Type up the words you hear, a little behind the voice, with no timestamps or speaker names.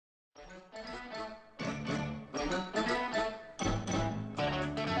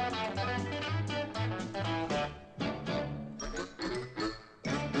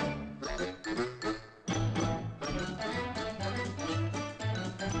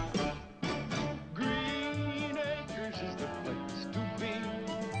Green Acres is the place to be.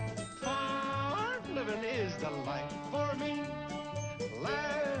 Farm living is the life for me.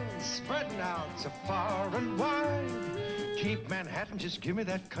 Land spreading out so far and wide. Keep Manhattan, just give me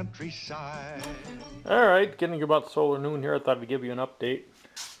that countryside. Alright, getting about solar noon here. I thought I'd give you an update.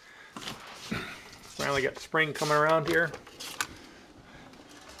 Finally got spring coming around here.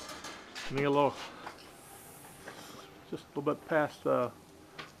 Getting a little, just a little bit past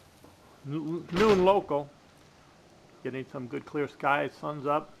noon local. Getting some good clear skies, sun's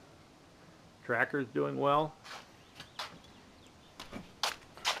up. Tractor's doing well.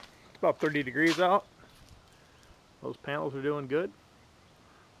 It's about 30 degrees out. Those panels are doing good.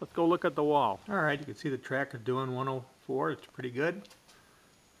 Let's go look at the wall. Alright, you can see the tractor's doing 104. It's pretty good.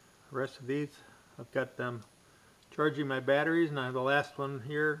 The rest of these, I've got them charging my batteries, and I have the last one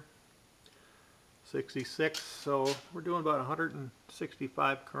here, 66. So we're doing about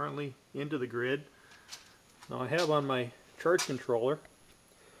 165 currently into the grid. Now I have on my charge controller,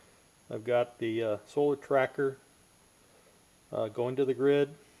 I've got the solar tracker going to the grid,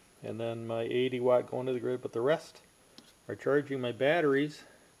 and then my 80 watt going to the grid, but the rest are charging my batteries.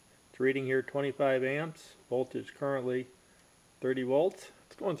 It's reading here 25 amps, voltage currently 30 volts.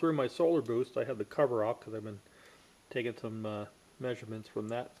 It's going through my solar boost. I have the cover off because I've been taking some measurements from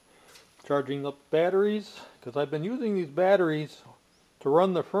that. Charging up batteries, because I've been using these batteries to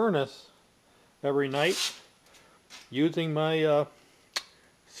run the furnace every night, using my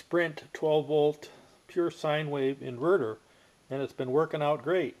Sprint 12 volt pure sine wave inverter, and it's been working out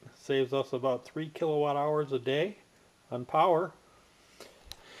great. Saves us about 3 kilowatt hours a day on power.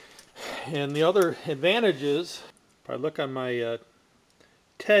 And the other advantage is, if I look on my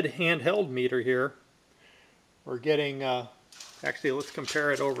TED handheld meter here, we're getting, actually let's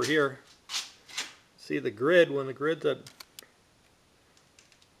compare it over here. See the grid, when the grid's at,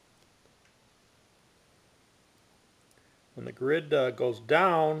 when the grid goes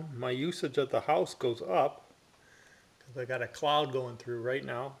down, my usage at the house goes up, because I got a cloud going through right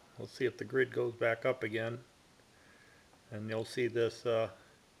now. Let's see if the grid goes back up again, and you'll see this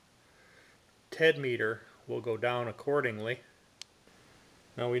TED meter will go down accordingly.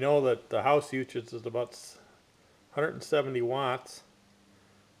 Now we know that the house usage is about 170 watts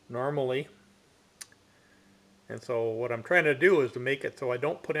normally, and so what I'm trying to do is to make it so I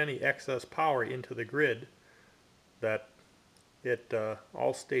don't put any excess power into the grid, that it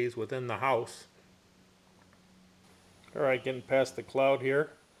all stays within the house. Alright, getting past the cloud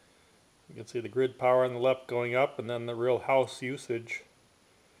here, you can see the grid power on the left going up, and then the real house usage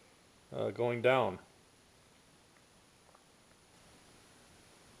going down.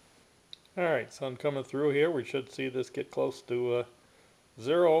 Alright, sun coming through here. We should see this get close to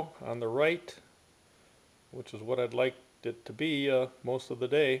 0 on the right, which is what I'd like it to be most of the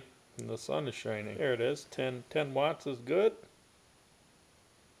day, and the sun is shining. There it is, 10 watts is good.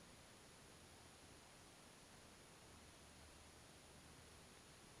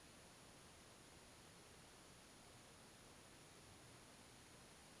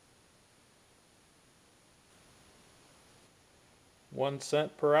 $0.01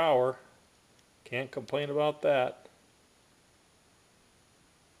 per hour. Can't complain about that.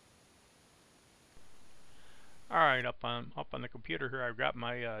 Alright, up on the computer here, I've got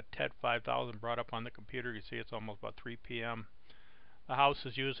my TED 5000 brought up on the computer. You see it's almost about 3 p.m. The house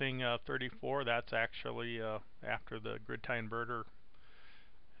is using 34. That's actually after the grid tie inverter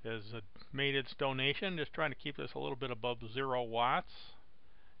has made its donation. Just trying to keep this a little bit above 0 watts.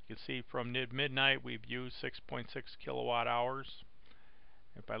 You can see from midnight we've used 6.6 kilowatt hours.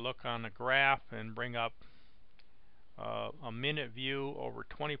 If I look on the graph and bring up a minute view over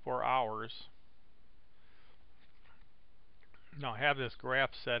 24 hours, now I have this graph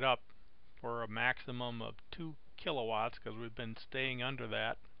set up for a maximum of 2 kilowatts because we've been staying under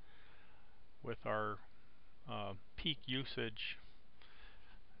that with our peak usage,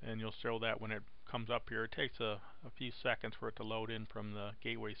 and you'll show that when it comes up here. It takes a few seconds for it to load in from the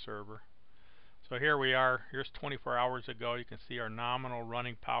gateway server. So here we are. Here's 24 hours ago. You can see our nominal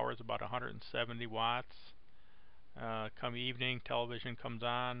running power is about 170 watts. Come evening, television comes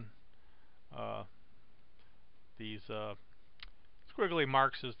on. These squiggly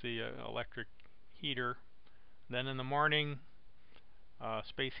marks is the electric heater. Then in the morning,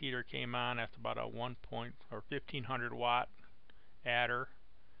 space heater came on. That's about a 1500 watt adder.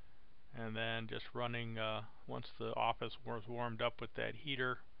 And then just running once the office was warmed up with that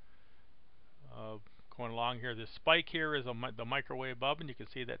heater, going along here. This spike here is the microwave oven. You can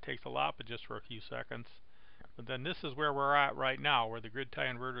see that takes a lot, but just for a few seconds. But then this is where we're at right now, where the grid tie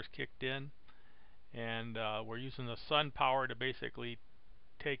inverter's kicked in, and we're using the sun power to basically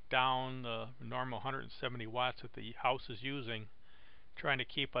take down the normal 170 watts that the house is using, trying to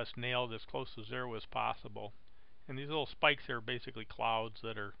keep us nailed as close to zero as possible. And these little spikes are basically clouds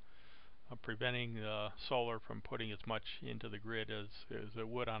that are preventing the solar from putting as much into the grid as it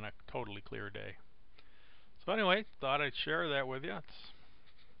would on a totally clear day. So anyway, thought I'd share that with you.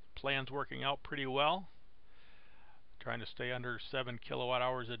 Plan's working out pretty well. Trying to stay under 7 kilowatt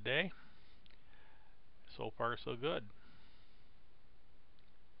hours a day. So far so good.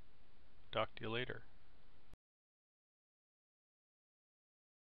 Talk to you later.